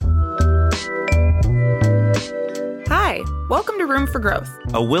Welcome to Room for Growth,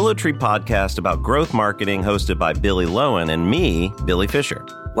 a Willow Tree podcast about growth marketing hosted by Billy Lowen and me, Billy Fisher.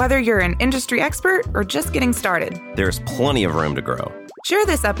 Whether you're an industry expert or just getting started, there's plenty of room to grow. Share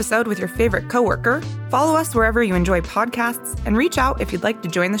this episode with your favorite coworker, follow us wherever you enjoy podcasts, and reach out if you'd like to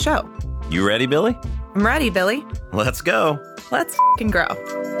join the show. You ready, Billy? I'm ready, Billy. Let's go. Let's f***ing grow.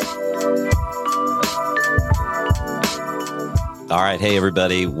 All right. Hey,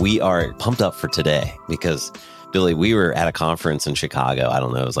 everybody. We are pumped up for today because, Billy, we were at a conference in Chicago. I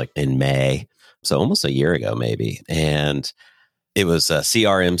don't know. It was like in May. So almost a year ago, maybe. And it was a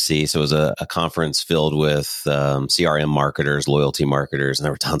CRMC. So it was a conference filled with CRM marketers, loyalty marketers, and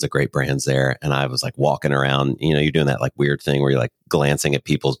there were tons of great brands there. And I was like walking around, you're doing that like weird thing where you're like glancing at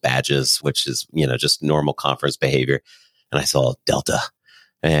people's badges, which is, just normal conference behavior. And I saw Delta.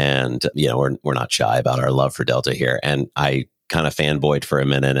 And, we're not shy about our love for Delta here. And I kind of fanboyed for a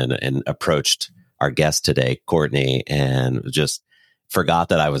minute and approached our guest today, Courtney, and just forgot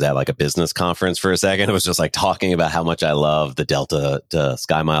that I was at like a business conference for a second. I was just like talking about how much I love the Delta to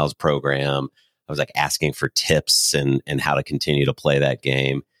Sky Miles program. I was like asking for tips and how to continue to play that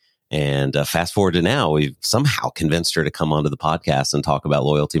game. And fast forward to now, we've somehow convinced her to come onto the podcast and talk about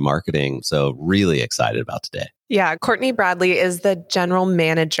loyalty marketing. So really excited about today. Yeah, Courtney Bradley is the general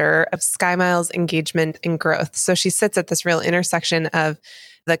manager of Sky Miles engagement and growth. So she sits at this real intersection of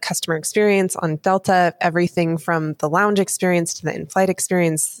the customer experience on Delta, everything from the lounge experience to the in-flight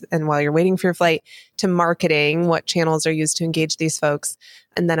experience, and while you're waiting for your flight, to marketing, what channels are used to engage these folks.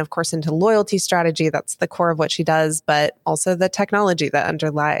 And then, of course, into loyalty strategy. That's the core of what she does, but also the technology that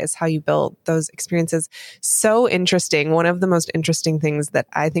underlies how you build those experiences. So interesting. One of the most interesting things that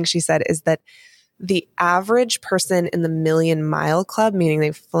I think she said is that the average person in the Million Mile Club, meaning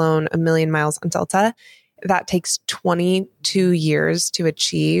they've flown 1,000,000 miles on Delta, that takes 22 years to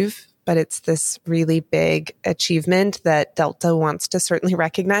achieve, but it's this really big achievement that Delta wants to certainly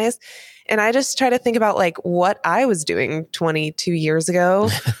recognize. And I just try to think about like what I was doing 22 years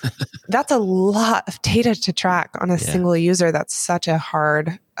ago. That's a lot of data to track on a single user. That's such a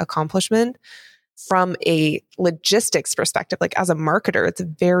hard accomplishment. From a logistics perspective, like as a marketer, it's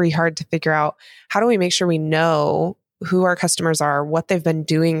very hard to figure out how do we make sure we know who our customers are, what they've been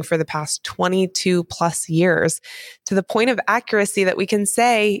doing for the past 22 plus years, to the point of accuracy that we can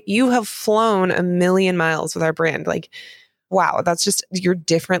say, you have flown 1,000,000 miles with our brand. Like, wow, that's just, you're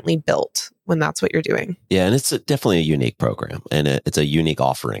differently built when that's what you're doing. Yeah, and it's definitely a unique program and it's a unique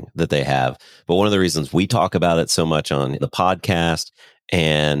offering that they have. But one of the reasons we talk about it so much on the podcast,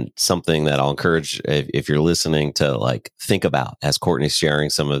 and something that I'll encourage if you're listening to like think about as Courtney's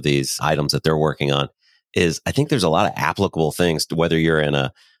sharing some of these items that they're working on, is I think there's a lot of applicable things to whether you're in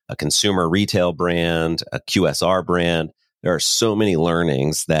a consumer retail brand, a QSR brand. There are so many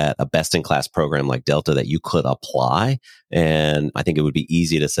learnings that a best-in-class program like Delta that you could apply. And I think it would be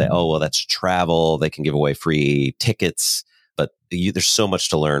easy to say, oh, well, that's travel. They can give away free tickets. But there's so much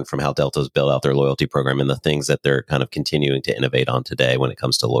to learn from how Delta's built out their loyalty program and the things that they're kind of continuing to innovate on today when it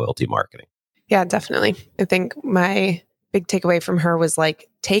comes to loyalty marketing. Yeah, definitely. I think my big takeaway from her was like,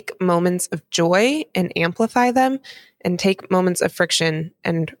 take moments of joy and amplify them, and take moments of friction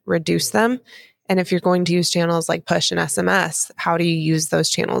and reduce them. And if you're going to use channels like push and SMS, how do you use those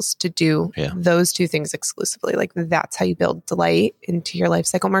channels to do those two things exclusively? Like that's how you build delight into your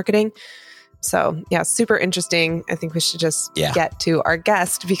lifecycle marketing. So yeah, super interesting. I think we should just get to our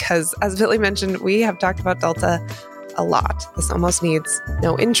guest because as Billy mentioned, we have talked about Delta a lot. This almost needs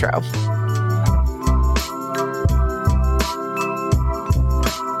no intro.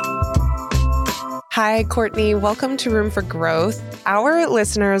 Hi, Courtney. Welcome to Room for Growth. Our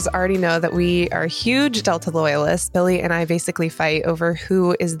listeners already know that we are huge Delta loyalists. Billy and I basically fight over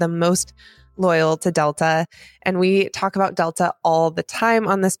who is the most loyal to Delta. And we talk about Delta all the time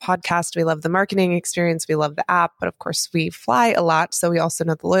on this podcast. We love the marketing experience. We love the app. But of course, we fly a lot. So we also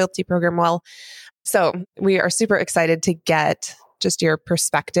know the loyalty program well. So we are super excited to get just your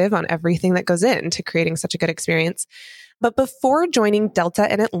perspective on everything that goes into creating such a good experience. But before joining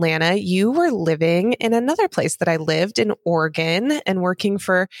Delta in Atlanta, you were living in another place that I lived in Oregon and working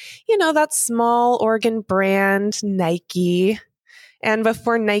for, that small Oregon brand, Nike. And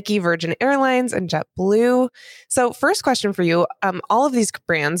before Nike, Virgin Airlines and JetBlue. So first question for you, all of these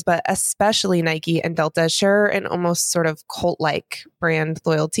brands, but especially Nike and Delta, share an almost sort of cult-like brand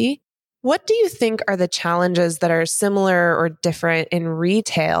loyalty. What do you think are the challenges that are similar or different in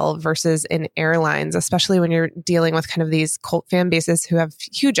retail versus in airlines, especially when you're dealing with kind of these cult fan bases who have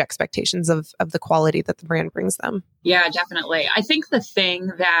huge expectations of the quality that the brand brings them? Yeah, definitely. I think the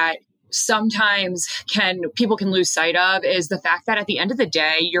thing that sometimes people can lose sight of is the fact that at the end of the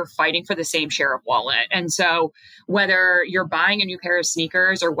day, you're fighting for the same share of wallet. And so whether you're buying a new pair of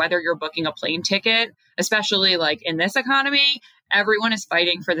sneakers or whether you're booking a plane ticket, especially like in this economy, everyone is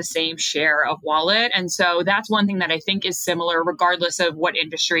fighting for the same share of wallet. And so that's one thing that I think is similar regardless of what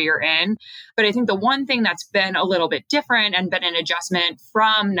industry you're in. But I think the one thing that's been a little bit different and been an adjustment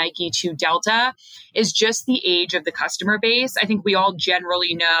from Nike to Delta is just the age of the customer base. I think we all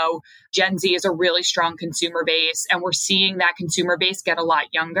generally know Gen Z is a really strong consumer base, and we're seeing that consumer base get a lot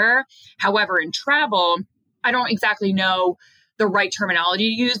younger. However, in travel, I don't exactly know the right terminology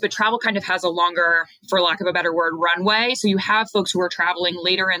to use, but travel kind of has a longer, for lack of a better word, runway. So you have folks who are traveling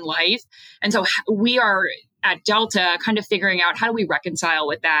later in life. And so we are at Delta kind of figuring out how do we reconcile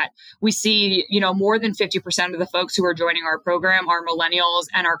with that. We see, more than 50% of the folks who are joining our program are millennials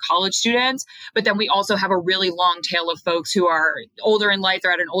and are college students. But then we also have a really long tail of folks who are older in life.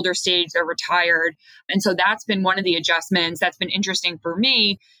 They're at an older stage. They're retired. And so that's been one of the adjustments that's been interesting for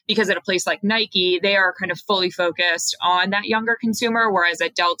me, because at a place like Nike, they are kind of fully focused on that younger consumer. Whereas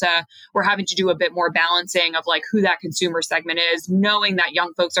at Delta, we're having to do a bit more balancing of like who that consumer segment is, knowing that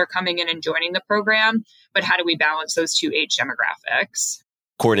young folks are coming in and joining the program. But how do we balance those two age demographics?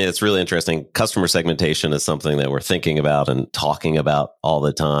 Courtney, it's really interesting. Customer segmentation is something that we're thinking about and talking about all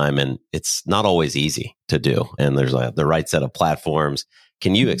the time, and it's not always easy to do. And there's the right set of platforms.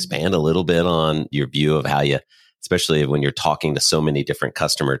 Can you expand a little bit on your view of how you, especially when you're talking to so many different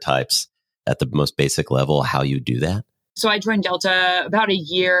customer types at the most basic level, how you do that? So I joined Delta about a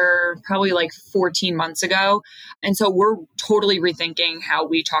year, probably like 14 months ago. And so we're totally rethinking how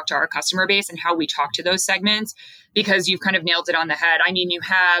we talk to our customer base and how we talk to those segments, because you've kind of nailed it on the head. I mean, you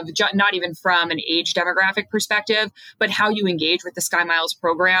have not even from an age demographic perspective, but how you engage with the Sky Miles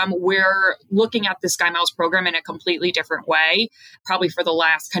program. We're looking at the Sky Miles program in a completely different way, probably for the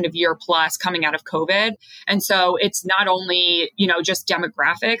last kind of year plus coming out of COVID. And so it's not only, just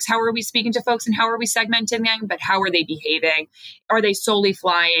demographics. How are we speaking to folks and how are we segmenting them, but how are they behaving? Are they solely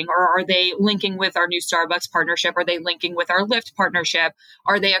flying, or are they linking with our new Starbucks partnership? Are they linking with our Lyft partnership?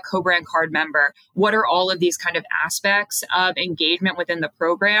 Are they a co-brand card member? What are all of these kind of aspects of engagement within the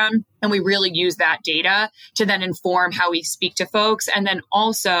program? And we really use that data to then inform how we speak to folks. And then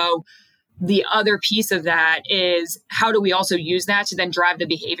also the other piece of that is how do we also use that to then drive the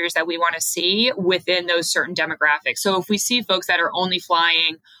behaviors that we want to see within those certain demographics? So if we see folks that are only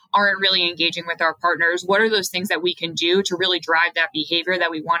flying, aren't really engaging with our partners, what are those things that we can do to really drive that behavior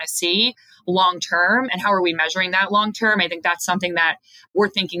that we want to see long term? And how are we measuring that long term? I think that's something that we're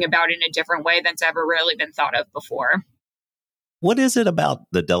thinking about in a different way than's ever really been thought of before. What is it about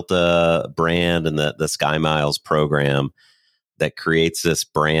the Delta brand and the Sky Miles program that creates this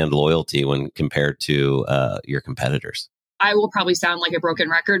brand loyalty when compared to your competitors? I will probably sound like a broken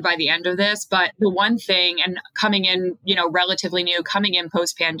record by the end of this, but the one thing, and coming in, relatively new, coming in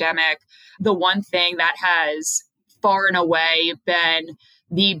post-pandemic, the one thing that has far and away been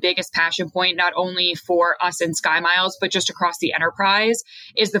the biggest passion point, not only for us in Sky Miles, but just across the enterprise,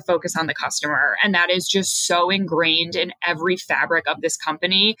 is the focus on the customer. And that is just so ingrained in every fabric of this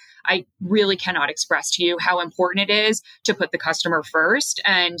company. I really cannot express to you how important it is to put the customer first.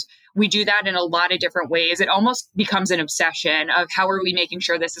 And we do that in a lot of different ways. It almost becomes an obsession of how are we making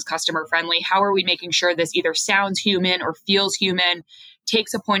sure this is customer friendly? How are we making sure this either sounds human or feels human,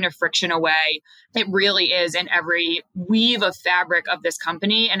 takes a point of friction away? It really is in every weave of fabric of this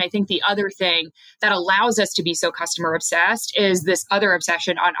company. And I think the other thing that allows us to be so customer obsessed is this other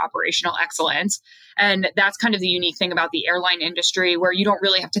obsession on operational excellence. And that's kind of the unique thing about the airline industry, where you don't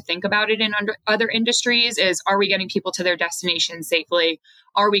really have to think about it in other industries, is are we getting people to their destination safely?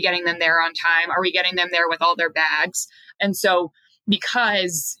 Are we getting them there on time? Are we getting them there with all their bags? And so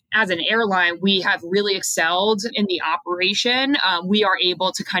because as an airline, we have really excelled in the operation, we are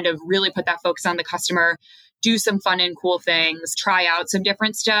able to kind of really put that focus on the customer, do some fun and cool things, try out some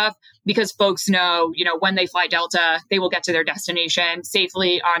different stuff, because folks know, when they fly Delta, they will get to their destination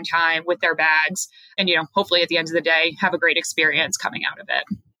safely on time with their bags. And, hopefully at the end of the day, have a great experience coming out of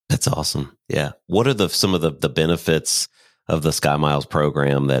it. That's awesome. Yeah. What are some of the benefits of the Sky Miles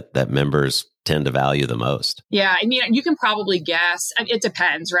program that members tend to value the most? Yeah, I mean, you can probably guess. It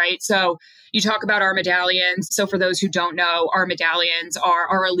depends, right? So you talk about our medallions. So for those who don't know, our medallions are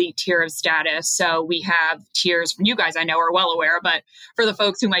our elite tier of status. So we have tiers, you guys I know are well aware, but for the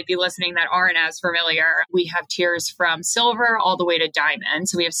folks who might be listening that aren't as familiar, we have tiers from silver all the way to diamond.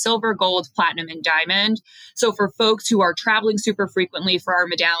 So we have silver, gold, platinum, and diamond. So for folks who are traveling super frequently for our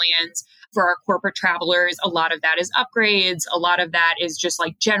medallions, For our corporate travelers, a lot of that is upgrades. A lot of that is just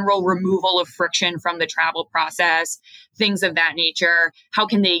like general removal of friction from the travel process, things of that nature. How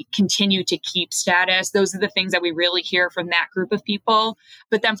can they continue to keep status? Those are the things that we really hear from that group of people.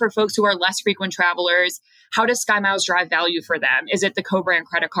 But then for folks who are less frequent travelers, how does SkyMiles drive value for them? Is it the co-brand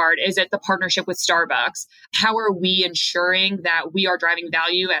credit card? Is it the partnership with Starbucks? How are we ensuring that we are driving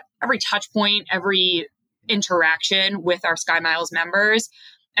value at every touch point, every interaction with our SkyMiles members?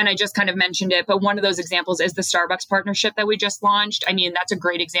 And I just kind of mentioned it, but one of those examples is the Starbucks partnership that we just launched. I mean, that's a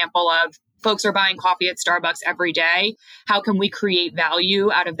great example of folks are buying coffee at Starbucks every day. How can we create value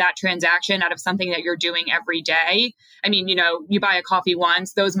out of that transaction, out of something that you're doing every day? I mean, you buy a coffee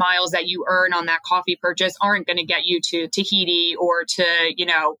once, those miles that you earn on that coffee purchase aren't going to get you to Tahiti or to,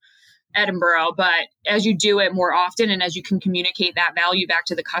 Edinburgh. But as you do it more often and as you can communicate that value back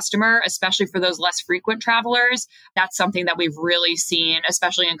to the customer, especially for those less frequent travelers, that's something that we've really seen,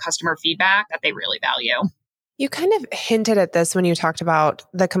 especially in customer feedback, that they really value. You kind of hinted at this when you talked about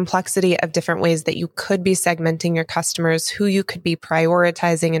the complexity of different ways that you could be segmenting your customers, who you could be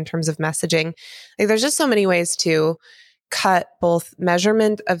prioritizing in terms of messaging. Like, there's just so many ways to cut both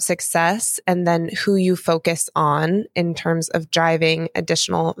measurement of success and then who you focus on in terms of driving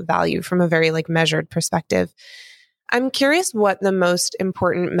additional value from a very measured perspective. I'm curious what the most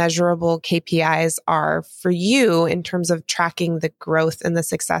important measurable KPIs are for you in terms of tracking the growth and the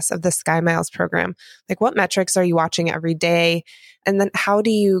success of the SkyMiles program. Like, what metrics are you watching every day? And then how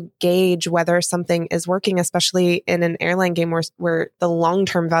do you gauge whether something is working, especially in an airline game where the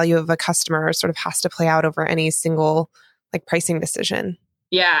long-term value of a customer sort of has to play out over any single pricing decision?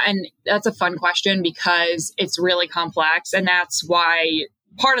 Yeah. And that's a fun question because it's really complex. And that's why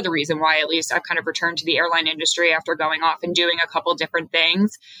part of the reason why at least I've kind of returned to the airline industry after going off and doing a couple different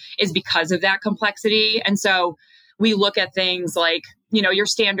things is because of that complexity. And so we look at things like, your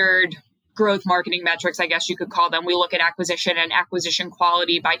standard growth marketing metrics, I guess you could call them. We look at acquisition and acquisition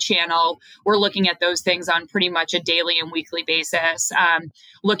quality by channel. We're looking at those things on pretty much a daily and weekly basis.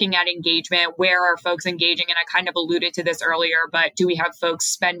 Looking at engagement, where are folks engaging? And I kind of alluded to this earlier, but do we have folks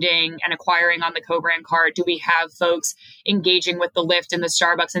spending and acquiring on the co-brand card? Do we have folks engaging with the Lyft and the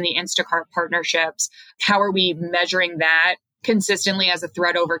Starbucks and the Instacart partnerships? How are we measuring that consistently as a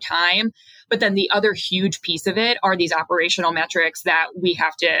thread over time? But then the other huge piece of it are these operational metrics that we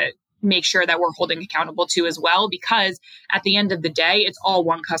have to make sure that we're holding accountable to as well, because at the end of the day, it's all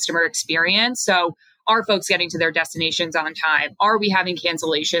one customer experience. So are folks getting to their destinations on time? Are we having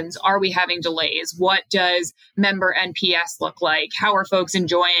cancellations? Are we having delays? What does member NPS look like? How are folks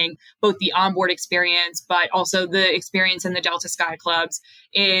enjoying both the onboard experience, but also the experience in the Delta Sky Clubs,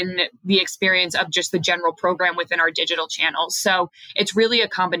 in the experience of just the general program within our digital channels? So it's really a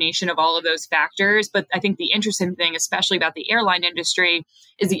combination of all of those factors. But I think the interesting thing, especially about the airline industry,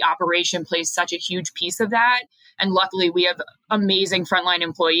 is the operation plays such a huge piece of that. And luckily, we have amazing frontline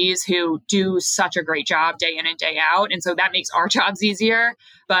employees who do such a great job day in and day out. And so that makes our jobs easier.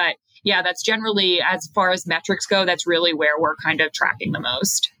 But yeah, that's generally, as far as metrics go, that's really where we're kind of tracking the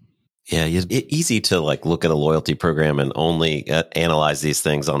most. Yeah, it's easy to look at a loyalty program and only analyze these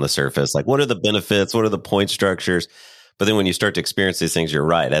things on the surface. Like, what are the benefits? What are the point structures? But then when you start to experience these things, you're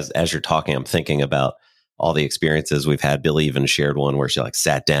right. As you're talking, I'm thinking about all the experiences we've had. Billy even shared one where she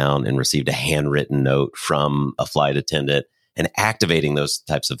sat down and received a handwritten note from a flight attendant, and activating those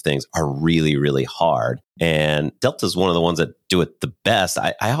types of things are really, really hard. And Delta's one of the ones that do it the best.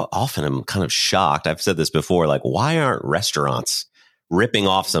 I often am kind of shocked. I've said this before, why aren't restaurants ripping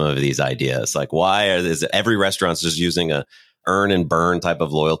off some of these ideas? Why is every restaurant's just using a earn and burn type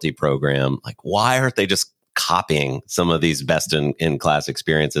of loyalty program? Why aren't they just copying some of these best in class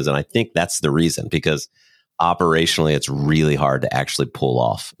experiences? And I think that's the reason, because operationally, it's really hard to actually pull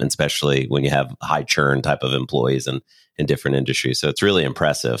off, especially when you have high churn type of employees in different industries. So it's really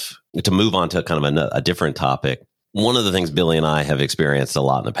impressive. To move on to kind of a different topic, one of the things Billy and I have experienced a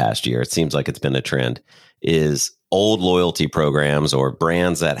lot in the past year, it seems like it's been a trend, is old loyalty programs or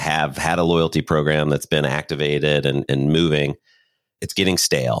brands that have had a loyalty program that's been activated and moving. It's getting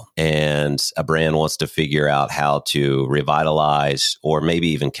stale, and a brand wants to figure out how to revitalize or maybe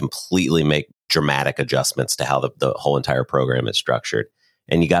even completely make dramatic adjustments to how the whole entire program is structured.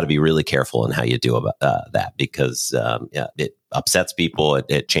 And you got to be really careful in how you do about that, because it upsets people.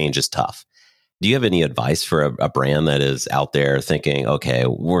 It changes tough. Do you have any advice for a brand that is out there thinking, okay,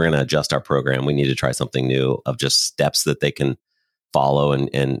 we're going to adjust our program, we need to try something new, of just steps that they can follow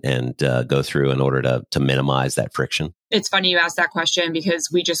and go through in order to minimize that friction? It's funny you asked that question because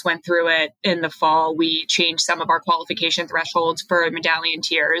we just went through it in the fall. We changed some of our qualification thresholds for medallion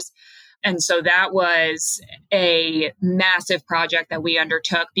tiers. And so that was a massive project that we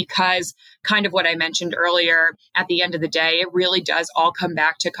undertook because kind of what I mentioned earlier, at the end of the day, it really does all come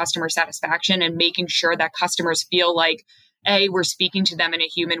back to customer satisfaction and making sure that customers feel like, A, we're speaking to them in a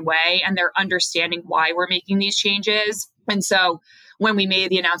human way and they're understanding why we're making these changes. And so when we made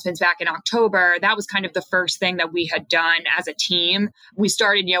the announcements back in October, that was kind of the first thing that we had done as a team. We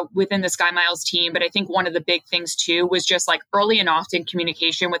started, within the SkyMiles team, but I think one of the big things too was just like early and often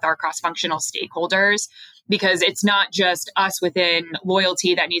communication with our cross-functional stakeholders, because it's not just us within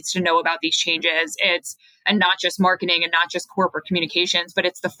loyalty that needs to know about these changes. And not just marketing and not just corporate communications, but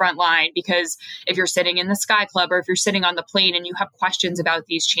it's the front line. Because if you're sitting in the Sky Club or if you're sitting on the plane and you have questions about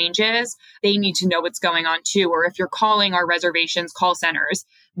these changes, they need to know what's going on too. Or if you're calling our reservations call centers,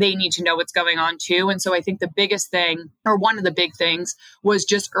 they need to know what's going on too. And so I think the biggest thing, or one of the big things, was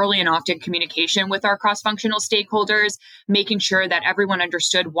just early and often communication with our cross-functional stakeholders, making sure that everyone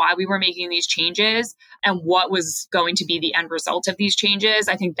understood why we were making these changes and what was going to be the end result of these changes.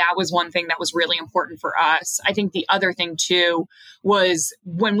 I think that was one thing that was really important for us. I think the other thing too was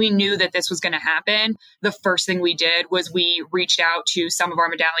when we knew that this was going to happen, the first thing we did was we reached out to some of our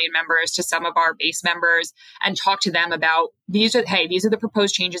medallion members, to some of our base members, and talked to them about these are the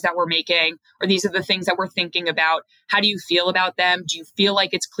proposed changes that we're making, or these are the things that we're thinking about. How do you feel about them? Do you feel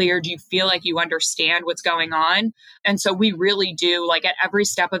like it's clear? Do you feel like you understand what's going on? And so we really do, like at every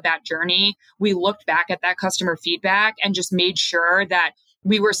step of that journey, we looked back at that customer feedback and just made sure that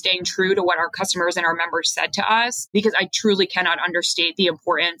we were staying true to what our customers and our members said to us, because I truly cannot understate the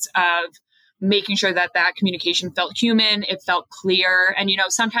importance of making sure that that communication felt human, it felt clear. And,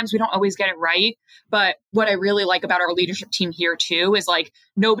 sometimes we don't always get it right. But what I really like about our leadership team here too is like,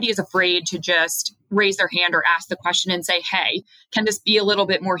 nobody is afraid to just raise their hand or ask the question and say, hey, can this be a little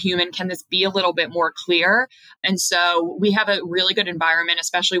bit more human? Can this be a little bit more clear? And so we have a really good environment,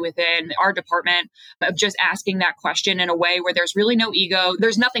 especially within our department, of just asking that question in a way where there's really no ego.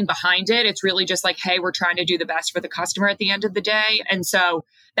 There's nothing behind it. It's really just like, hey, we're trying to do the best for the customer at the end of the day. And so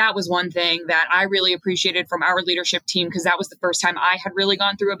that was one thing that I really appreciated from our leadership team, because that was the first time I had really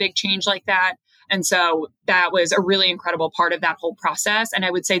gone through a big change like that. And so that was a really incredible part of that whole process. And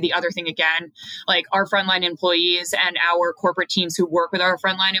I would say the other thing, again, like our frontline employees and our corporate teams who work with our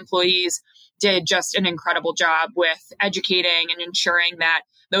frontline employees did just an incredible job with educating and ensuring that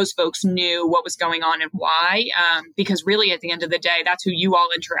those folks knew what was going on and why. Because really, at the end of the day, that's who you all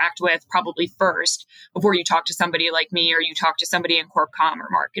interact with probably first before you talk to somebody like me or you talk to somebody in Corp Comm or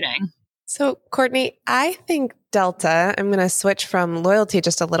marketing. So, Courtney, I think Delta, I'm going to switch from loyalty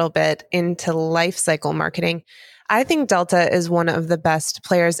just a little bit into life cycle marketing. I think Delta is one of the best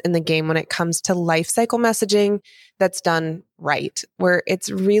players in the game when it comes to life cycle messaging that's done right, where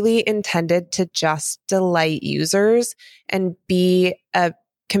it's really intended to just delight users and be a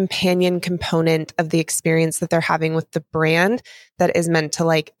companion component of the experience that they're having with the brand that is meant to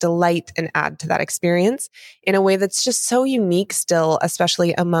like delight and add to that experience in a way that's just so unique still,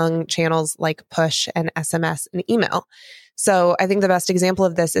 especially among channels like push and SMS and email. So I think the best example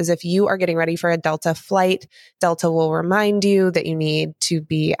of this is if you are getting ready for a Delta flight, Delta will remind you that you need to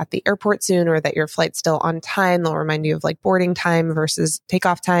be at the airport soon or that your flight's still on time. They'll remind you of like boarding time versus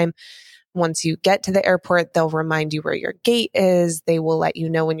takeoff time. Once you get to the airport, they'll remind you where your gate is. They will let you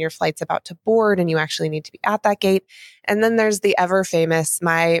know when your flight's about to board and you actually need to be at that gate. And then there's the ever famous,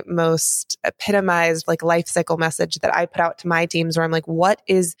 my most epitomized like life cycle message that I put out to my teams where I'm like, what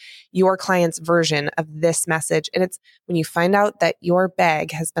is your client's version of this message? And it's when you find out that your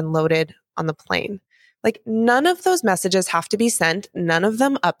bag has been loaded on the plane. Like none of those messages have to be sent. None of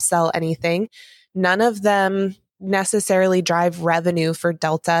them upsell anything. None of them necessarily drive revenue for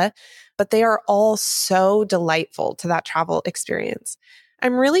Delta, but they are all so delightful to that travel experience.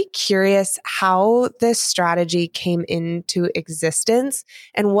 I'm really curious how this strategy came into existence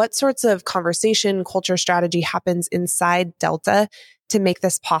and what sorts of conversation, culture strategy happens inside Delta to make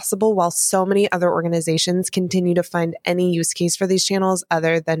this possible while so many other organizations continue to find any use case for these channels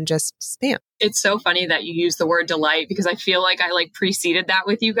other than just spam. It's so funny that you use the word delight because I feel like I preceded that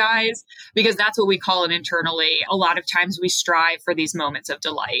with you guys because that's what we call it internally. A lot of times we strive for these moments of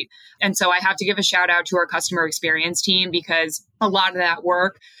delight. And so I have to give a shout out to our customer experience team because a lot of that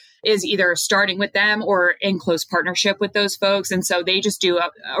work is either starting with them or in close partnership with those folks. And so they just do a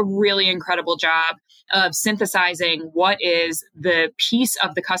really incredible job of synthesizing what is the piece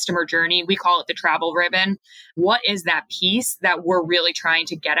of the customer journey. We call it the travel ribbon. What is that piece that we're really trying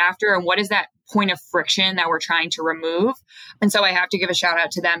to get after? And what is that point of friction that we're trying to remove? And so I have to give a shout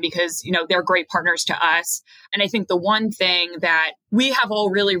out to them because, they're great partners to us. And I think the one thing that we have all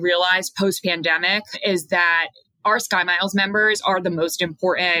really realized post-pandemic is that our SkyMiles members are the most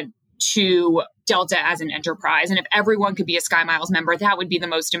important to Delta as an enterprise. And if everyone could be a SkyMiles member, that would be the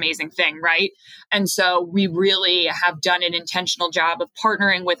most amazing thing, right? And so we really have done an intentional job of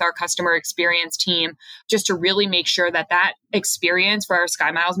partnering with our customer experience team just to really make sure that that experience for our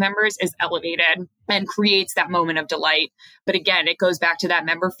SkyMiles members is elevated and creates that moment of delight. But again, it goes back to that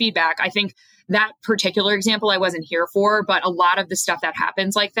member feedback. I think that particular example I wasn't here for, but a lot of the stuff that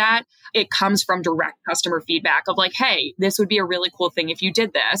happens like that, it comes from direct customer feedback of like, hey, this would be a really cool thing if you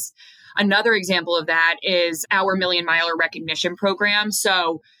did this. Another example of that is our Million Miler recognition program.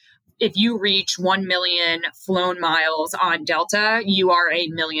 So if you reach 1 million flown miles on Delta, you are a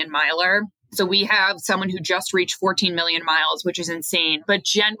Million Miler. So we have someone who just reached 14 million miles, which is insane. But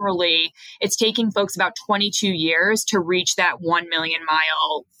generally, it's taking folks about 22 years to reach that 1 million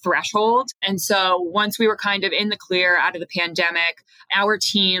mile threshold. And so once we were kind of in the clear out of the pandemic, our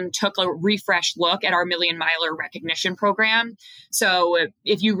team took a refreshed look at our Million Miler recognition program. So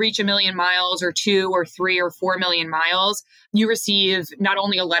if you reach 1 million miles or 2 or 3 or 4 million miles, you receive not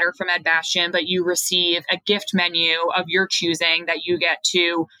only a letter from Ed Bastian, but you receive a gift menu of your choosing that you get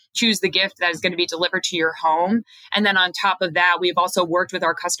to choose the gift that is going to be delivered to your home. And then on top of that, we've also worked with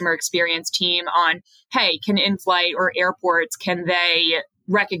our customer experience team on, hey, can in-flight or airports, can they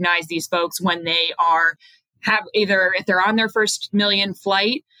recognize these folks when they have either if they're on their first million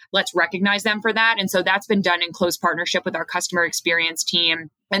flight, let's recognize them for that. And so that's been done in close partnership with our customer experience team.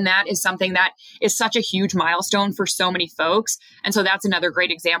 And that is something that is such a huge milestone for so many folks. And so that's another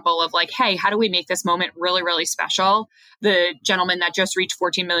great example of like, hey, how do we make this moment really, really special? The gentleman that just reached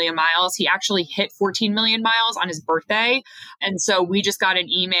 14 million miles, he actually hit 14 million miles on his birthday. And so we just got an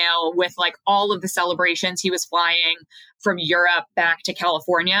email with like all of the celebrations. He was flying from Europe back to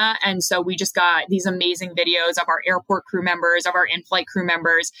California. And so we just got these amazing videos of our airport crew members, of our in-flight crew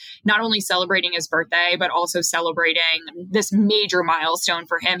members, not only celebrating his birthday, but also celebrating this major milestone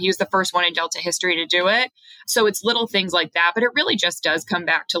for him. He was the first one in Delta history to do it. So it's little things like that, but it really just does come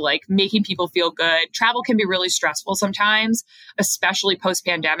back to like making people feel good. Travel can be really stressful sometimes, especially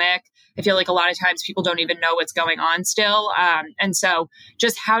post-pandemic. I feel like a lot of times people don't even know what's going on still. And so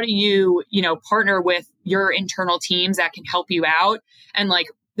just how do you, partner with your internal teams that can help you out? And like,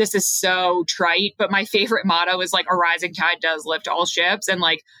 this is so trite, but my favorite motto is like, a rising tide does lift all ships. And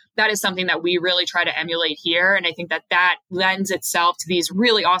like, that is something that we really try to emulate here. And I think that that lends itself to these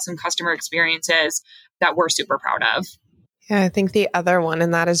really awesome customer experiences that we're super proud of. Yeah, I think the other one,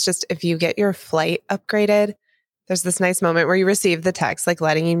 and that is just if you get your flight upgraded, there's this nice moment where you receive the text, like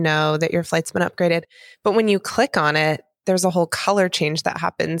letting you know that your flight's been upgraded. But when you click on it, there's a whole color change that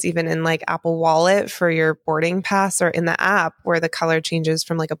happens even in like Apple Wallet for your boarding pass or in the app where the color changes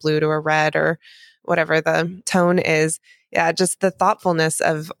from like a blue to a red or whatever the tone is. Yeah, just the thoughtfulness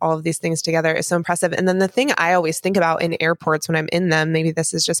of all of these things together is so impressive. And then the thing I always think about in airports when I'm in them, maybe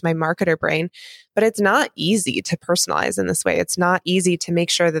this is just my marketer brain, but it's not easy to personalize in this way. It's not easy to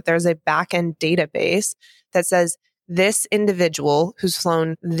make sure that there's a back-end database that says this individual who's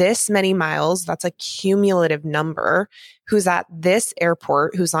flown this many miles, that's a cumulative number, who's at this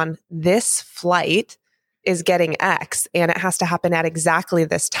airport, who's on this flight, is getting X, and it has to happen at exactly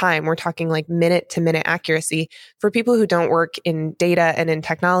this time. We're talking like minute to minute accuracy. For people who don't work in data and in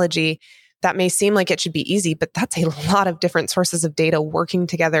technology, that may seem like it should be easy, but that's a lot of different sources of data working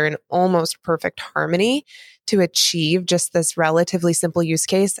together in almost perfect harmony to achieve just this relatively simple use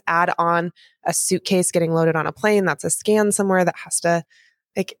case. Add on a suitcase getting loaded on a plane, that's a scan somewhere that has to,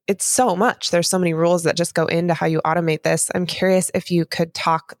 like, it's so much. There's so many rules that just go into how you automate this. I'm curious if you could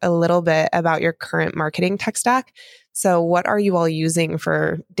talk a little bit about your current marketing tech stack. So what are you all using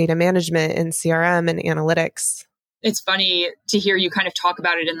for data management and CRM and analytics? It's funny to hear you kind of talk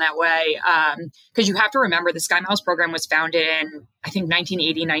about it in that way, because you have to remember the SkyMiles program was founded in, I think,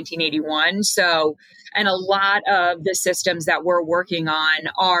 1980, 1981. So, and a lot of the systems that we're working on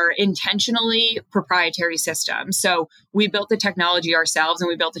are intentionally proprietary systems. So we built the technology ourselves and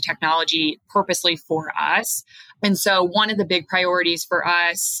we built the technology purposely for us. And so one of the big priorities for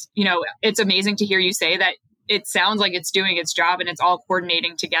us, it's amazing to hear you say that it sounds like it's doing its job and it's all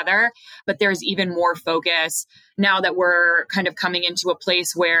coordinating together, but there's even more focus now that we're kind of coming into a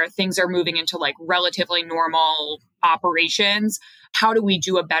place where things are moving into like relatively normal operations. How do we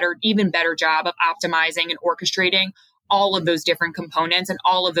do even better job of optimizing and orchestrating all of those different components and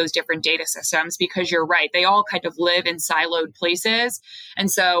all of those different data systems? Because you're right, they all kind of live in siloed places.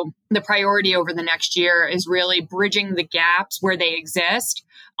 And so the priority over the next year is really bridging the gaps where they exist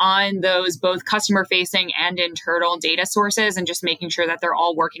on those both customer facing and internal data sources and just making sure that they're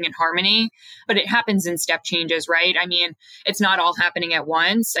all working in harmony. But it happens in step changes, right? I mean, it's not all happening at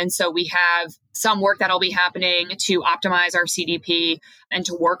once. And so we have some work that'll be happening to optimize our CDP and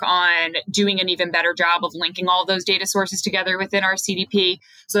to work on doing an even better job of linking all those data sources together within our CDP.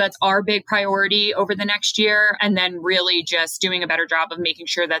 So that's our big priority over the next year. And then really just doing a better job of making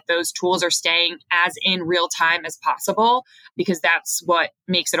sure that those tools are staying as in real time as possible, because that's what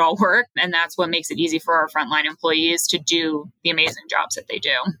makes it all work. And that's what makes it easy for our frontline employees to do the amazing jobs that they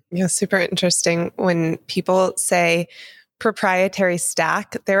do. Yeah, super interesting. When people say proprietary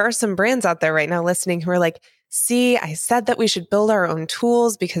stack, there are some brands out there right now listening who are like, see, I said that we should build our own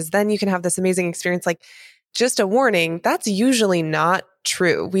tools because then you can have this amazing experience. Like, just a warning, that's usually not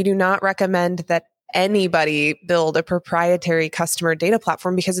true. We do not recommend that anybody build a proprietary customer data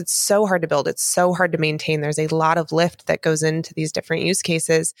platform because it's so hard to build. It's so hard to maintain. There's a lot of lift that goes into these different use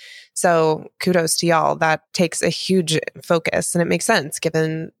cases. So kudos to y'all. That takes a huge focus, and it makes sense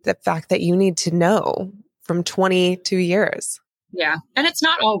given the fact that you need to know from 22 years. Yeah. And it's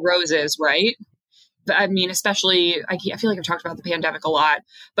not all roses, right? I mean, especially, I feel like I've talked about the pandemic a lot,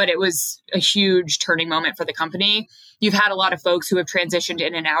 but it was a huge turning moment for the company. You've had a lot of folks who have transitioned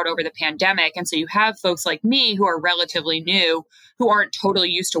in and out over the pandemic. And so you have folks like me who are relatively new, who aren't totally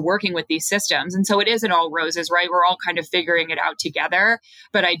used to working with these systems. And so it isn't all roses, right? We're all kind of figuring it out together.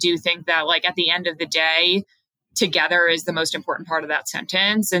 But I do think that, like, at the end of the day, together is the most important part of that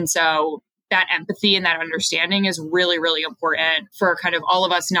sentence. And so that empathy and that understanding is really, really important for kind of all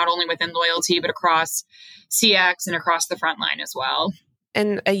of us, not only within loyalty, but across CX and across the frontline as well.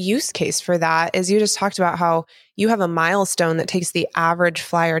 And a use case for that is you just talked about how you have a milestone that takes the average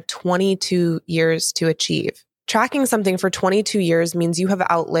flyer 22 years to achieve. Tracking something for 22 years means you have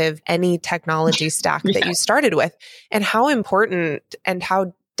outlived any technology stack that you started with. And how important and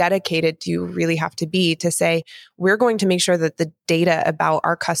how dedicated do you really have to be to say, we're going to make sure that the data about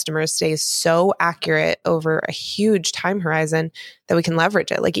our customers stays so accurate over a huge time horizon that we can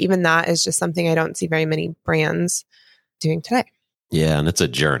leverage it? Like, even that is just something I don't see very many brands doing today. Yeah, and it's a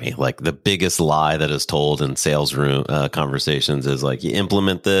journey. Like, the biggest lie that is told in sales room conversations is like, you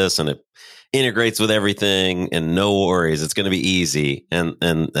implement this and it integrates with everything and no worries, it's going to be easy.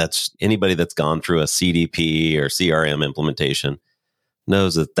 And that's anybody that's gone through a CDP or CRM implementation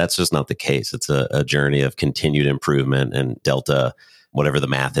knows that that's just not the case. It's a journey of continued improvement, and Delta, whatever the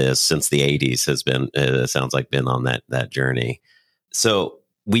math is, since the 80s has been, sounds like been on that journey. So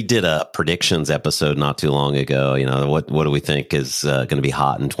we did a predictions episode not too long ago. You know, what do we think is going to be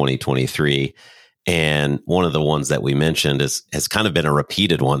hot in 2023? And one of the ones that we mentioned has kind of been a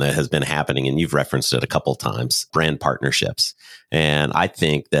repeated one that has been happening, and you've referenced it a couple of times, brand partnerships. And I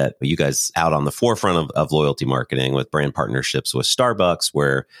think that you guys out on the forefront of loyalty marketing with brand partnerships with Starbucks,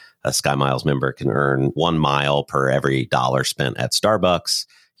 where a SkyMiles member can earn 1 mile per every dollar spent at Starbucks.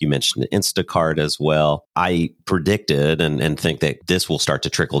 You mentioned Instacart as well. I predicted and think that this will start to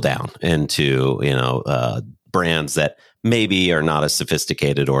trickle down into, brands that maybe are not as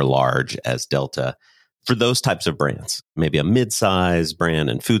sophisticated or large as Delta. For those types of brands, maybe a mid-size brand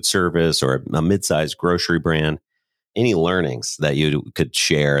in food service or a mid-size grocery brand, any learnings that you could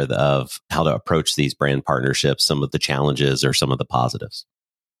share of how to approach these brand partnerships, some of the challenges or some of the positives?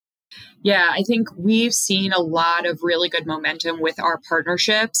 Yeah, I think we've seen a lot of really good momentum with our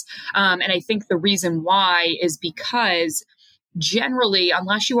partnerships. And I think the reason why is because generally,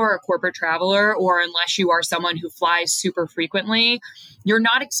 unless you are a corporate traveler or unless you are someone who flies super frequently, you're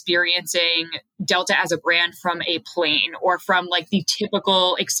not experiencing Delta as a brand from a plane or from like the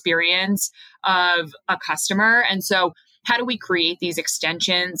typical experience of a customer. And so how do we create these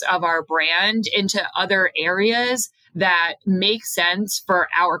extensions of our brand into other areas that make sense for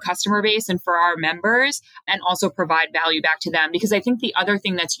our customer base and for our members, and also provide value back to them? Because I think the other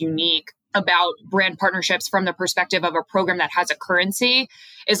thing that's unique about brand partnerships from the perspective of a program that has a currency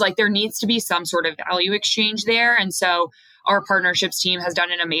is like there needs to be some sort of value exchange there. And so our partnerships team has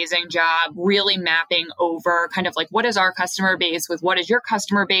done an amazing job really mapping over kind of like, what is our customer base with what is your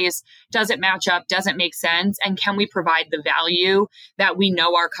customer base? Does it match up? Does it make sense? And can we provide the value that we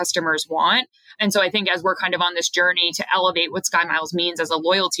know our customers want? And so I think as we're kind of on this journey to elevate what SkyMiles means as a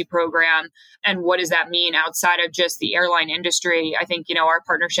loyalty program, and what does that mean outside of just the airline industry, I think, our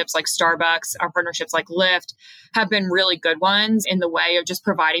partnerships like Starbucks, our partnerships like Lyft have been really good ones in the way of just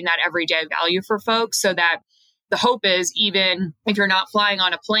providing that everyday value for folks, so that the hope is, even if you're not flying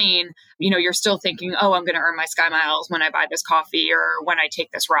on a plane, you're still thinking, oh, I'm going to earn my SkyMiles when I buy this coffee or when I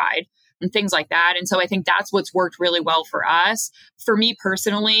take this ride. and things like that. And so I think that's what's worked really well for us. For me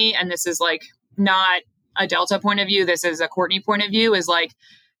personally, and this is like not a Delta point of view, this is a Courtney point of view, is like,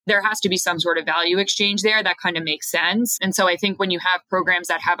 there has to be some sort of value exchange there that kind of makes sense. And so I think when you have programs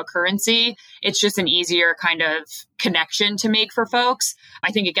that have a currency, it's just an easier kind of connection to make for folks.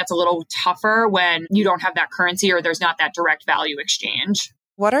 I think it gets a little tougher when you don't have that currency or there's not that direct value exchange.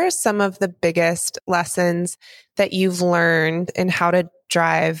 What are some of the biggest lessons that you've learned in how to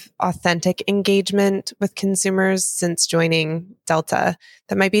drive authentic engagement with consumers since joining Delta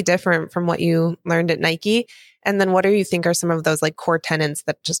that might be different from what you learned at Nike? And then what do you think are some of those like core tenets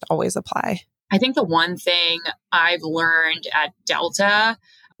that just always apply? I think the one thing I've learned at Delta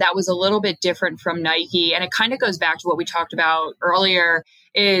that was a little bit different from Nike, and it kind of goes back to what we talked about earlier,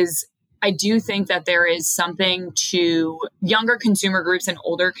 is I do think that there is something to younger consumer groups and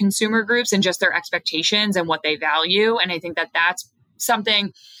older consumer groups and just their expectations and what they value. And I think that that's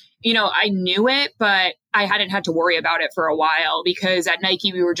something, I knew it, but I hadn't had to worry about it for a while because at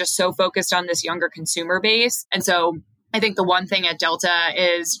Nike, we were just so focused on this younger consumer base. And so I think the one thing at Delta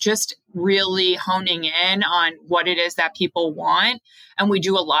is just really honing in on what it is that people want. And we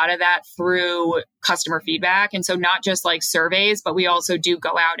do a lot of that through customer feedback. And so not just like surveys, but we also do go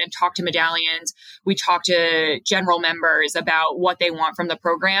out and talk to medallions. We talk to general members about what they want from the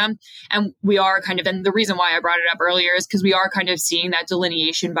program. And we are and the reason why I brought it up earlier is because we are kind of seeing that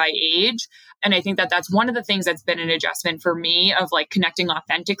delineation by age. And I think that that's one of the things that's been an adjustment for me of like connecting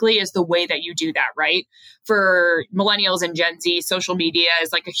authentically is the way that you do that, right? For millennials and Gen Z, social media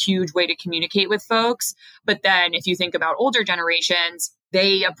is like a huge way to communicate with folks. But then if you think about older generations,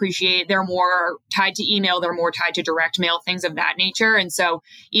 they appreciate, they're more tied to email, they're more tied to direct mail, things of that nature. And so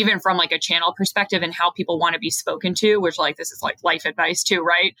even from like a channel perspective and how people want to be spoken to, which like this is like life advice too,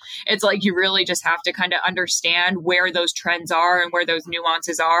 right? It's like you really just have to kind of understand where those trends are and where those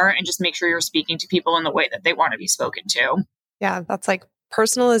nuances are and just make sure you're speaking to people in the way that they want to be spoken to. Yeah, that's like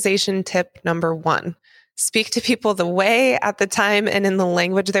personalization tip number 1. Speak to people the way, at the time, and in the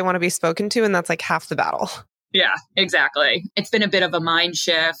language they want to be spoken to. And that's like half the battle. Yeah, exactly. It's been a bit of a mind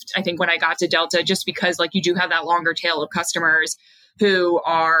shift, I think, when I got to Delta, just because like you do have that longer tail of customers who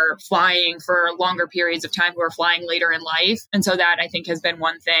are flying for longer periods of time, who are flying later in life. And so that I think has been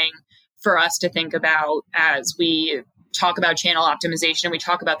one thing for us to think about as we talk about channel optimization and we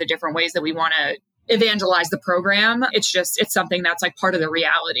talk about the different ways that we want to evangelize the program. It's something that's like part of the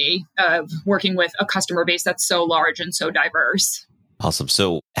reality of working with a customer base that's so large and so diverse. Awesome.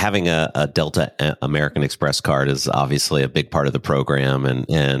 So having a Delta American Express card is obviously a big part of the program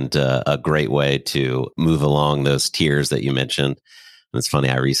and a great way to move along those tiers that you mentioned. And it's funny,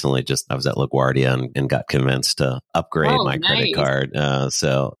 I was at LaGuardia and got convinced to upgrade my credit card.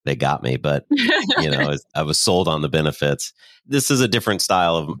 So they got me, but I was sold on the benefits. This is a different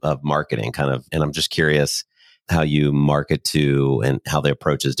style of marketing and I'm just curious how you market to and how the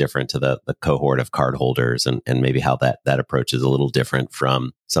approach is different to the cohort of cardholders and maybe how that approach is a little different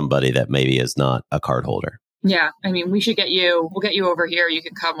from somebody that maybe is not a cardholder. Yeah. I mean, we'll get you over here. You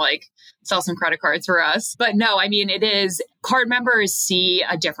can come like sell some credit cards for us. But no, I mean, it is card members see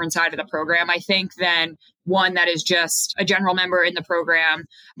a different side of the program, I think, than one that is just a general member in the program,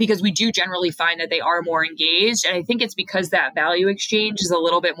 because we do generally find that they are more engaged. And I think it's because that value exchange is a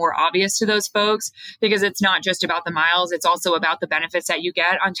little bit more obvious to those folks, because it's not just about the miles. It's also about the benefits that you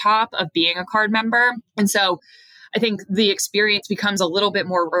get on top of being a card member. And so I think the experience becomes a little bit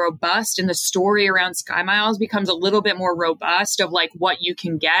more robust and the story around SkyMiles becomes a little bit more robust of like what you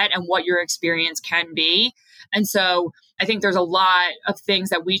can get and what your experience can be. And so I think there's a lot of things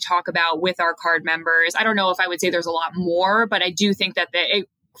that we talk about with our card members. I don't know if I would say there's a lot more, but I do think that it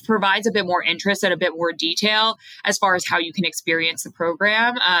provides a bit more interest and a bit more detail as far as how you can experience the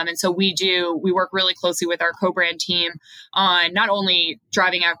program. And so we work really closely with our co-brand team on not only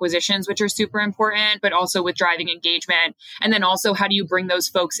driving acquisitions, which are super important, but also with driving engagement. And then also, how do you bring those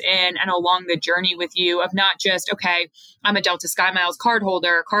folks in and along the journey with you of not just, okay, I'm a Delta SkyMiles card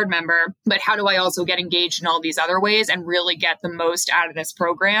member, but how do I also get engaged in all these other ways and really get the most out of this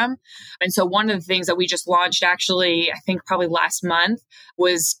program? And so one of the things that we just launched, actually, I think probably last month,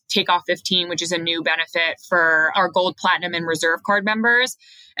 was Takeoff 15, which is a new benefit for our Gold, Platinum, and Reserve card members.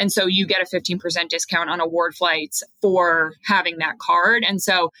 And so you get a 15% discount on award flights for having that card. And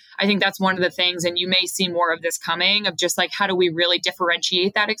so I think that's one of the things, and you may see more of this coming, of just like, how do we really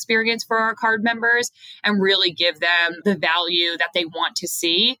differentiate that experience for our card members and really give them the value that they want to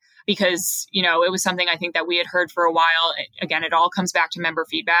see? because, it was something I think that we had heard for a while. Again, it all comes back to member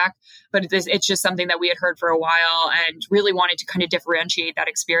feedback, but it's just something that we had heard for a while and really wanted to kind of differentiate that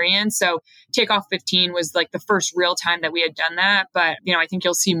experience. So Takeoff 15 was like the first real time that we had done that. But, I think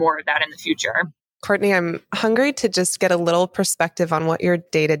you'll see more of that in the future. Courtney, I'm hungry to just get a little perspective on what your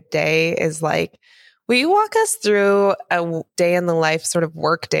day-to-day is like. Will you walk us through a day in the life sort of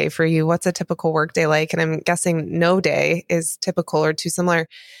work day for you? What's a typical work day like? And I'm guessing no day is typical or too similar.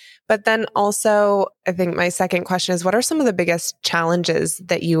 But then also, I think my second question is, what are some of the biggest challenges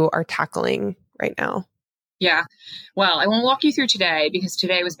that you are tackling right now? Yeah. Well, I won't walk you through today because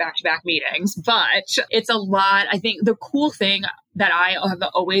today was back-to-back meetings, but it's a lot. I think the cool thing that I have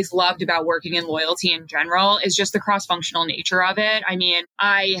always loved about working in loyalty in general is just the cross-functional nature of it. I mean,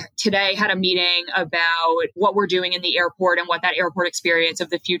 I today had a meeting about what we're doing in the airport and what that airport experience of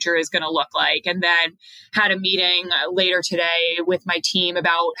the future is going to look like. And then had a meeting later today with my team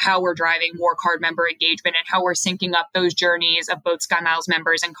about how we're driving more card member engagement and how we're syncing up those journeys of both SkyMiles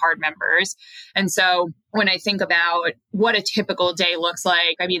members and card members. And so when I think about what a typical day looks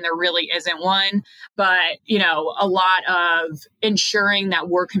like, I mean, there really isn't one, but, a lot of ensuring that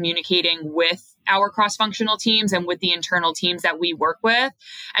we're communicating with our cross-functional teams and with the internal teams that we work with,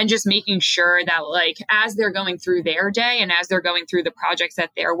 and just making sure that as they're going through their day and as they're going through the projects that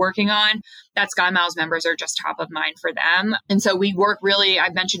they're working on, that SkyMiles members are just top of mind for them. And so we work really,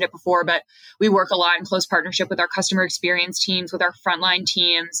 I've mentioned it before, but we work a lot in close partnership with our customer experience teams, with our frontline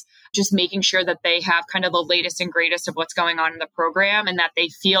teams, just making sure that they have kind of the latest and greatest of what's going on in the program and that they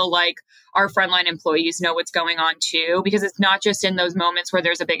feel like our frontline employees know what's going on too, because it's not just in those moments where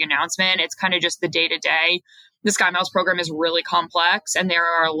there's a big announcement. It's kind of just the day to day. The SkyMiles program is really complex and there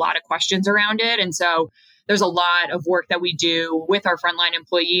are a lot of questions around it. And so there's a lot of work that we do with our frontline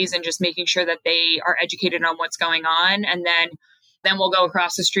employees and just making sure that they are educated on what's going on. And then we'll go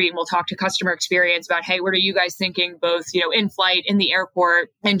across the street and we'll talk to customer experience about, hey, what are you guys thinking, both, in flight, in the airport,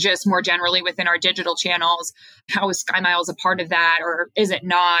 and just more generally within our digital channels? How is SkyMiles a part of that, or is it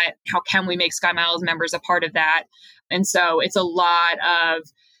not? How can we make SkyMiles members a part of that? And so it's a lot of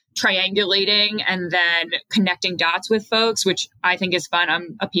triangulating and then connecting dots with folks, which I think is fun.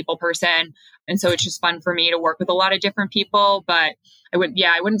 I'm a people person. And so it's just fun for me to work with a lot of different people. But I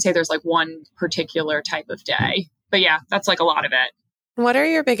wouldn't say there's one particular type of day. But yeah, that's a lot of it. What are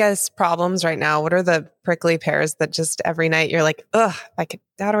your biggest problems right now? What are the prickly pears that just every night you're like, how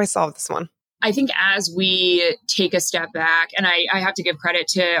do I solve this one? I think as we take a step back, and I have to give credit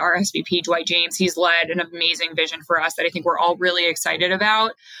to our SVP, Dwight James, he's led an amazing vision for us that I think we're all really excited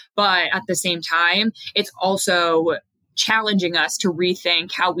about. But at the same time, it's also challenging us to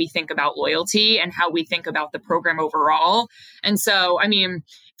rethink how we think about loyalty and how we think about the program overall. And so,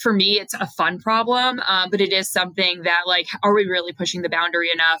 for me, it's a fun problem, but it is something that are we really pushing the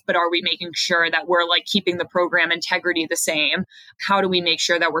boundary enough? But are we making sure that we're keeping the program integrity the same? How do we make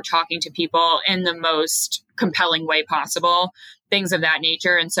sure that we're talking to people in the most compelling way possible? Things of that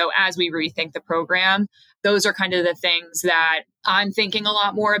nature. And so as we rethink the program, those are kind of the things that I'm thinking a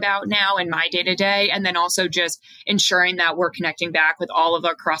lot more about now in my day to day. And then also just ensuring that we're connecting back with all of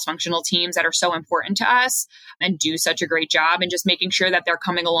our cross-functional teams that are so important to us and do such a great job, and just making sure that they're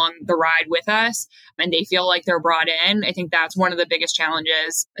coming along the ride with us and they feel like they're brought in. I think that's one of the biggest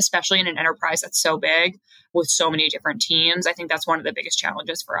challenges, especially in an enterprise that's so big with so many different teams. I think that's one of the biggest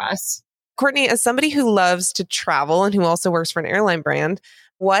challenges for us. Courtney, as somebody who loves to travel and who also works for an airline brand,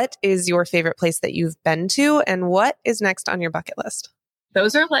 what is your favorite place that you've been to and what is next on your bucket list?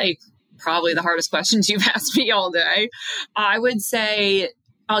 Those are probably the hardest questions you've asked me all day. I would say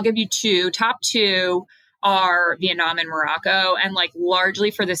I'll give you two. Top two are Vietnam and Morocco, and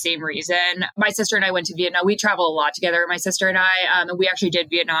largely for the same reason. My sister and I went to Vietnam. We travel a lot together, my sister and I, and we actually did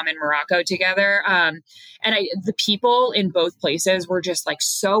Vietnam and Morocco together. The people in both places were just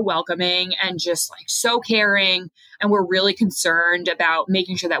so welcoming and just so caring. And we're really concerned about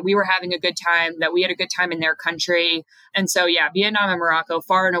making sure that we were having a good time, that we had a good time in their country. And so, yeah, Vietnam and Morocco,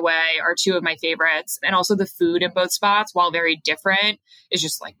 far and away, are two of my favorites. And also the food in both spots, while very different, is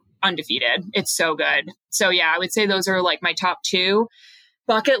just undefeated. It's so good. So yeah, I would say those are my top two.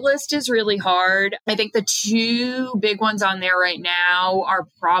 Bucket list is really hard. I think the two big ones on there right now are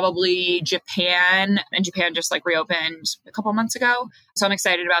probably Japan, and Japan just reopened a couple months ago. So I'm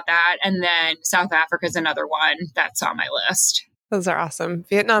excited about that. And then South Africa is another one that's on my list. Those are awesome.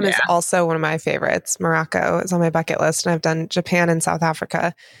 Vietnam is also one of my favorites. Morocco is on my bucket list, and I've done Japan and South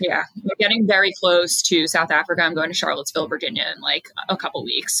Africa. Yeah, we're getting very close to South Africa. I'm going to Charlottesville, Virginia in a couple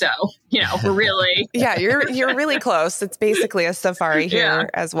weeks. So, we're really... Yeah, you're really close. It's basically a safari here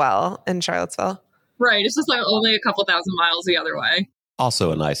as well in Charlottesville. Right. It's just only a couple thousand miles the other way.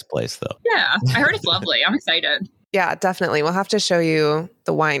 Also a nice place, though. Yeah, I heard it's lovely. I'm excited. Yeah, definitely. We'll have to show you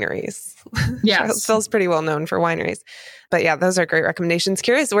the wineries. Yes. Charlottesville's pretty well known for wineries. But yeah, those are great recommendations.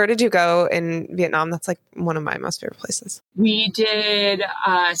 Curious, where did you go in Vietnam? That's like one of my most favorite places. We did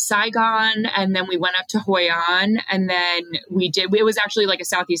Saigon, and then we went up to Hoi An, and then it was actually like a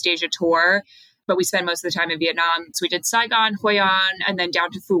Southeast Asia tour, but we spent most of the time in Vietnam. So we did Saigon, Hoi An, and then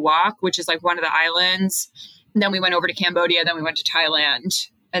down to Phu Quoc, which is like one of the islands. And then we went over to Cambodia, then we went to Thailand,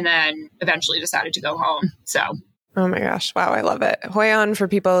 and then eventually decided to go home. So... Oh my gosh. Wow. I love it. Hoi An, for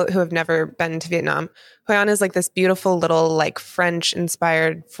people who have never been to Vietnam, Hoi An is like this beautiful little like French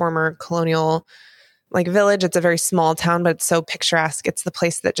inspired former colonial like village. It's a very small town, but it's so picturesque. It's the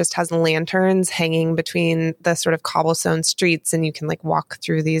place that just has lanterns hanging between the sort of cobblestone streets. And you can like walk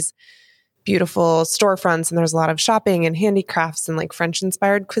through these beautiful storefronts, and there's a lot of shopping and handicrafts and like French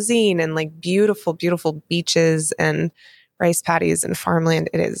inspired cuisine and like beautiful, beautiful beaches and rice paddies and farmland.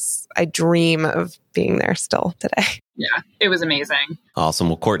 I dream of being there still today. Yeah, it was amazing. Awesome.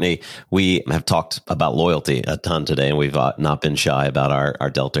 Well, Courtney, we have talked about loyalty a ton today, and we've not been shy about our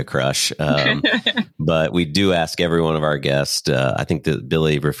Delta crush. But we do ask every one of our guests, I think that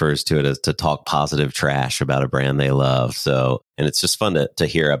Billy refers to it as to talk positive trash about a brand they love. So, and it's just fun to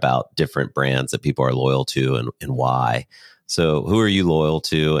hear about different brands that people are loyal to and why. So who are you loyal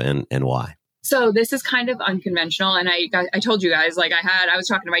to and why? So this is kind of unconventional. And I told you guys, like I was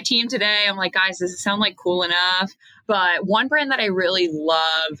talking to my team today. I'm like, guys, does it sound like cool enough? But one brand that I really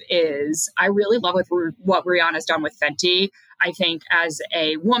love what Rihanna's done with Fenty. I think as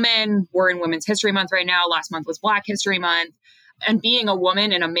a woman, we're in Women's History Month right now. Last month was Black History Month. And being a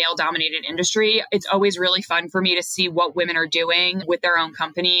woman in a male-dominated industry, it's always really fun for me to see what women are doing with their own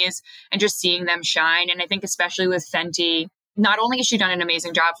companies and just seeing them shine. And I think especially with Fenty, not only has she done an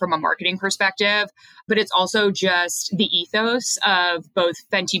amazing job from a marketing perspective, but it's also just the ethos of both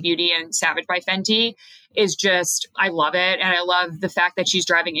Fenty Beauty and Savage by Fenty is just, I love it. And I love the fact that she's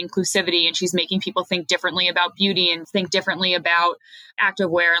driving inclusivity and she's making people think differently about beauty and think differently about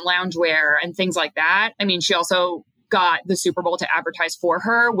activewear and loungewear and things like that. I mean, she also got the Super Bowl to advertise for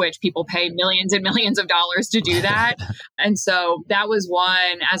her, which people pay millions and millions of dollars to do that. And so that was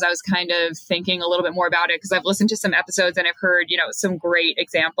one, as I was kind of thinking a little bit more about it, because I've listened to some episodes and I've heard, some great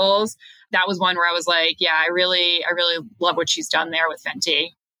examples. That was one where I was like, yeah, I really love what she's done there with Fenty.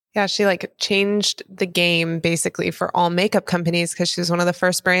 Yeah, she like changed the game basically for all makeup companies because she was one of the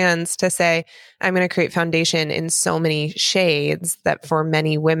first brands to say, I'm going to create foundation in so many shades that for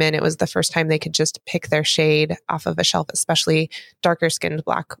many women, it was the first time they could just pick their shade off of a shelf, especially darker skinned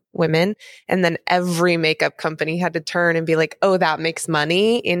Black women. And then every makeup company had to turn and be like, oh, that makes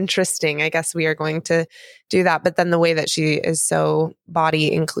money. Interesting. I guess we are going to do that. But then the way that she is so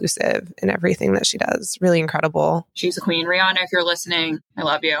body inclusive in everything that she does, really incredible. She's a queen. Rihanna, if you're listening, I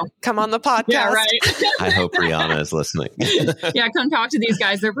love you. Come on the podcast. Yeah, right. I hope Rihanna is listening. Yeah, come talk to these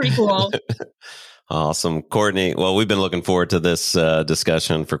guys. They're pretty cool. Awesome. Courtney, well, we've been looking forward to this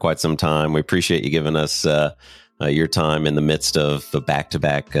discussion for quite some time. We appreciate you giving us your time in the midst of the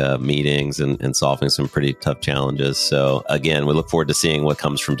back-to-back meetings and solving some pretty tough challenges. So again, we look forward to seeing what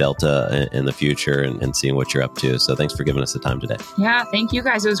comes from Delta in the future and seeing what you're up to. So thanks for giving us the time today. Yeah, thank you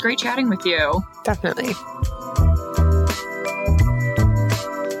guys. It was great chatting with you. Definitely.